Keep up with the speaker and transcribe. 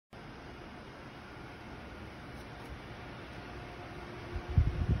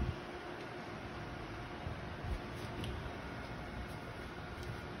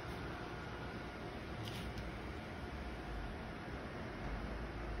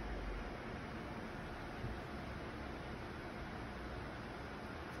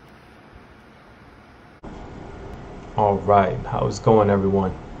All right, how's it going,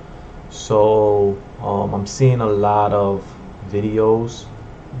 everyone? So, I'm seeing a lot of videos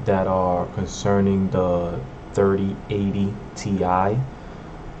that are concerning the 3080 Ti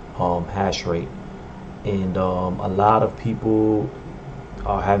hash rate, and a lot of people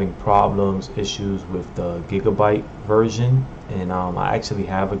are having problems, issues with the gigabyte version, and I actually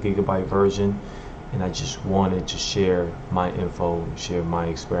have a gigabyte version, and I just wanted to share my info, share my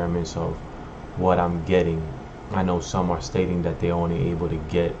experiments of what I'm getting. I know some are stating that they're only able to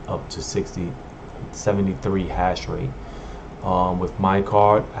get up to 73 hash rate. With my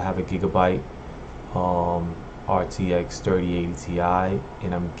card, I have a gigabyte RTX 3080 Ti,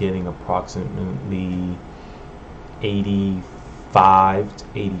 and I'm getting approximately 85 to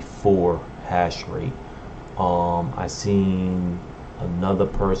 84 hash rate. I seen another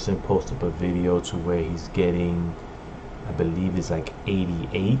person post up a video to where he's getting, I believe it's like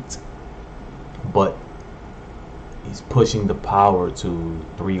 88, but he's pushing the power to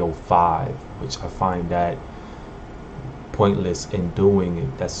 305, which I find that pointless in doing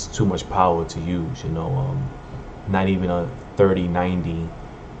it. That's too much power to use, not even a 3090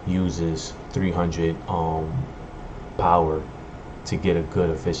 uses 300 power to get a good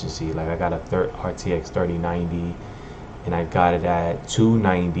efficiency. Like I got a RTX 3090 and I got it at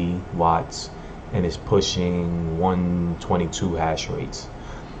 290 watts and it's pushing 122 hash rates.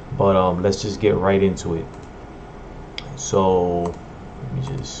 But let's just get right into it. So let me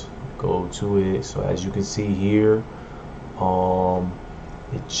just go to it. So as you can see here,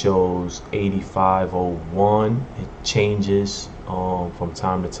 it shows 8501. It changes from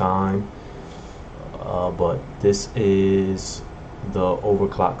time to time, but this is the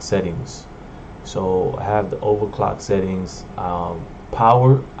overclock settings. So I have the overclock settings.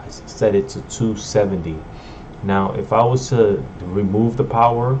 Power, I set it to 270. Now if I was to remove the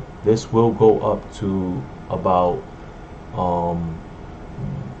power, this will go up to about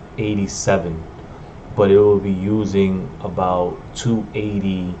 87, but it will be using about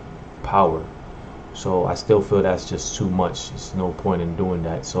 280 power. So I still feel that's just too much. There's no point in doing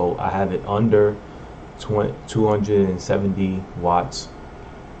that. So I have it under 270 watts,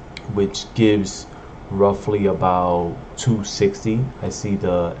 which gives roughly about 260. I see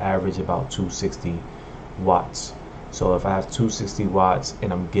the average about 260 watts. So if I have 260 watts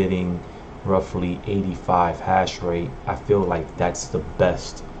and I'm getting roughly 85 hash rate, I feel like that's the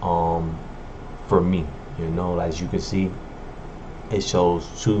best for me. As you can see, it shows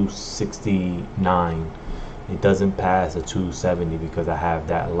 269. It doesn't pass a 270 because I have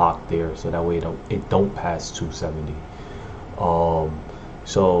that locked there, so that way it don't pass 270.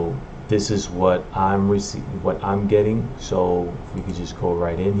 So this is what I'm getting. So if we could just go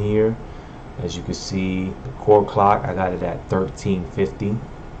right in here, as you can see, the core clock, I got it at 1350.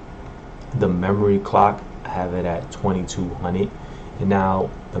 The memory clock, I have it at 2200. And now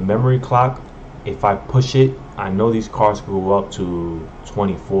the memory clock, if I push it, I know these cards go up to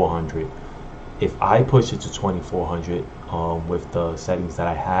 2400. If I push it to 2400 with the settings that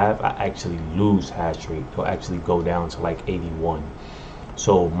I have, I actually lose hash rate. It'll actually go down to like 81.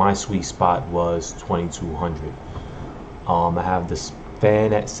 So my sweet spot was 2200. I have this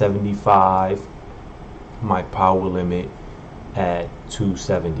fan at 75, my power limit at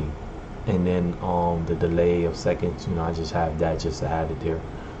 270, and then the delay of seconds, I just have that just to have it there.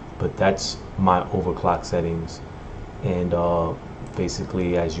 But that's my overclock settings, and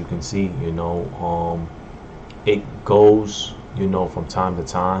basically, as you can see, it goes, from time to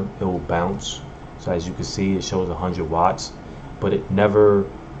time it will bounce. So as you can see, it shows 100 watts, but it never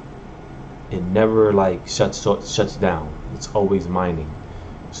like shuts down. It's always mining.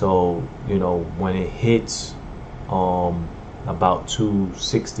 So when it hits about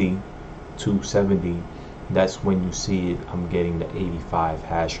 260, 270, that's when you see it. I'm getting the 85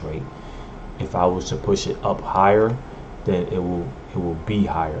 hash rate. If I was to push it up higher, then it will be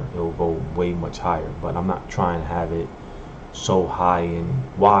higher. It will go way much higher, but I'm not trying to have it so high in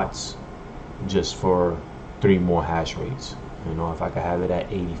watts just for 3 more hash rates. If I could have it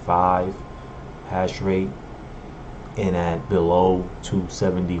at 85 hash rate and at below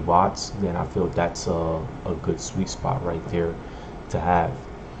 270 watts, then I feel that's a good sweet spot right there to have.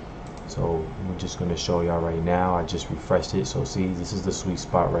 So I'm just going to show y'all right now. I just refreshed it. So see, this is the sweet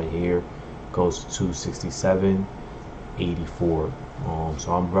spot right here. Goes to 267, 84.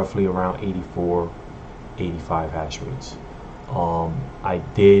 So I'm roughly around 84, 85 hash rates. I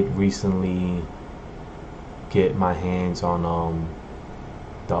did recently get my hands on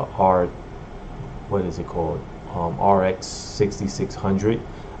the what is it called? RX 6600.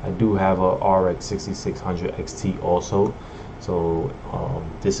 I do have a RX 6600 XT also. So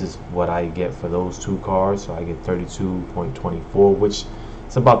this is what I get for those two cards. So I get 32.24, which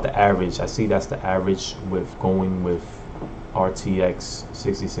is about the average. I see that's the average with going with RTX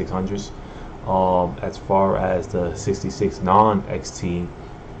 6600s. As far as the 66 non-XT,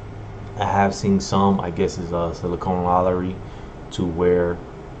 I have seen some, I guess is a silicone lottery, to where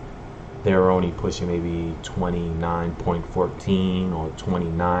they're only pushing maybe 29.14 or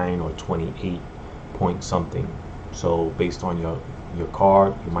 29 or 28 point something. So based on your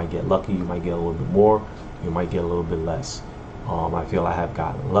card, you might get lucky, you might get a little bit more, you might get a little bit less. I feel I have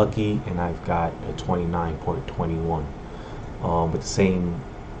gotten lucky, and I've got a 29.21 with the same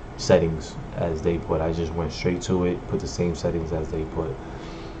settings as they put. I just went straight to it, put the same settings as they put.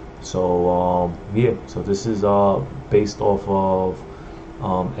 So yeah, so this is based off of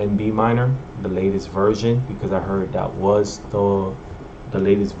NB Miner, the latest version, because I heard that was the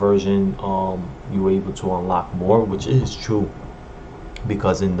latest version. You were able to unlock more, which is true,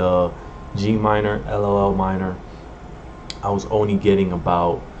 because in the G Miner, LLL Miner, I was only getting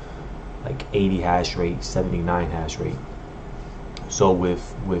about like 80 hash rate, 79 hash rate. So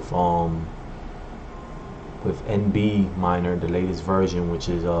with NB Miner, the latest version, which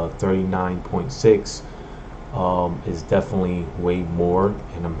is 39.6, is definitely way more,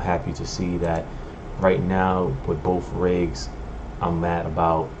 and I'm happy to see that right now with both rigs I'm at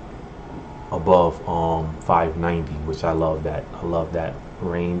about above 590, which I love that. I love that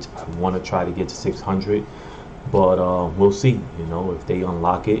range. I want to try to get to 600, but we'll see, you know, if they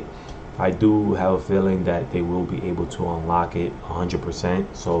unlock it. I do have a feeling that they will be able to unlock it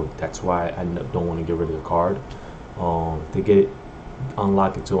 100%, so that's why I don't want to get rid of the card. If they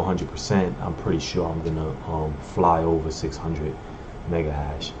unlock it to 100%, I'm pretty sure I'm gonna fly over 600 mega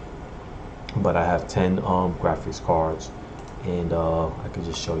hash. But I have 10 graphics cards, and I could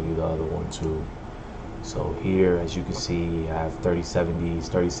just show you the other one too. So here, as you can see, I have 3070s,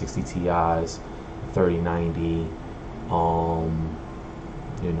 3060 Ti's, 3090,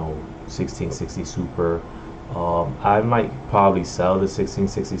 you know, 1660 Super. I might probably sell the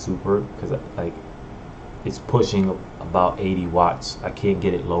 1660 Super because like it's pushing about 80 watts. I can't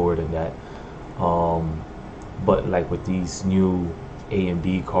get it lower than that. But like with these new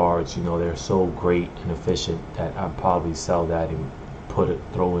AMD cards, you know, they're so great and efficient that I'd probably sell that and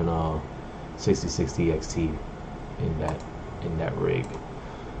throw in a 6060 XT in that rig.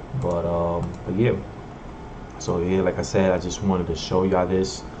 But yeah. So yeah, like I said, I just wanted to show y'all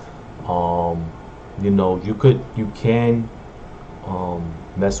this. You know, you can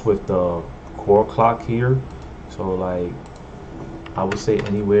mess with the core clock here. So like I would say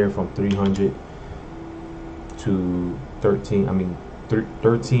anywhere from 300 to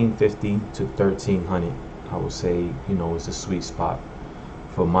 1350 to 1300, I would say, you know, is a sweet spot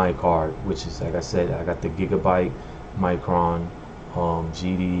for my card, which is, like I said, I got the Gigabyte Micron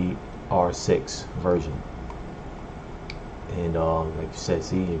GDR6 version. And like you said,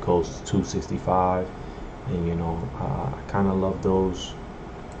 see, it goes to 265, and you know, I kind of love those,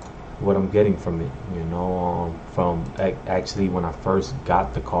 what I'm getting from it, you know. Actually, when I first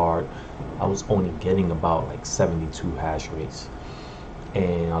got the card, I was only getting about like 72 hash rates,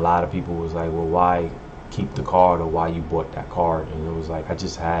 and a lot of people was like, well, why keep the card, or why you bought that card? And it was like, I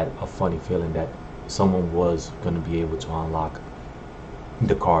just had a funny feeling that someone was going to be able to unlock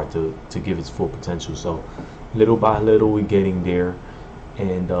the card to give its full potential. So little by little we're getting there,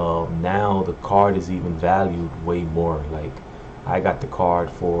 and now the card is even valued way more. Like I got the card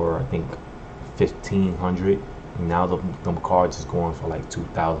for I think $1,500, and now the cards is going for like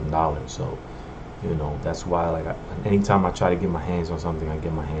 $2,000. So you know, that's why, like, anytime I try to get my hands on something, I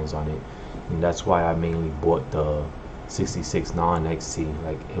get my hands on it, and that's why I mainly bought the 66 non-XT.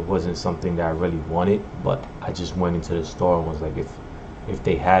 Like, it wasn't something that I really wanted, but I just went into the store and was like, if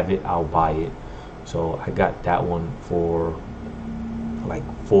they have it, I'll buy it. So I got that one for like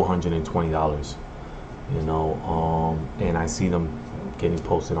 $420, you know, and I see them getting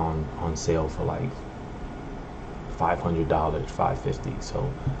posted on sale for like $500, $550. So,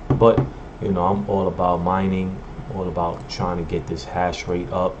 but you know, I'm all about mining, all about trying to get this hash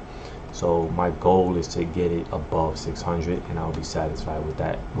rate up. So my goal is to get it above 600, and I'll be satisfied with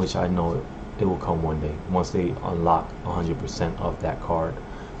that, which I know it will come one day once they unlock 100% of that card,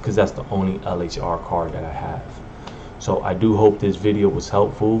 because that's the only LHR card that I have. So I do hope this video was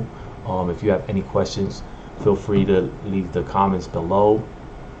helpful. If you have any questions, feel free to leave the comments below.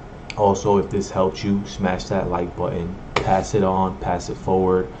 Also, if this helps you, smash that like button, pass it on, pass it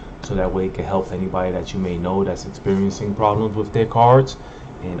forward, so that way it can help anybody that you may know that's experiencing problems with their cards.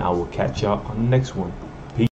 And I will catch y'all on the next one.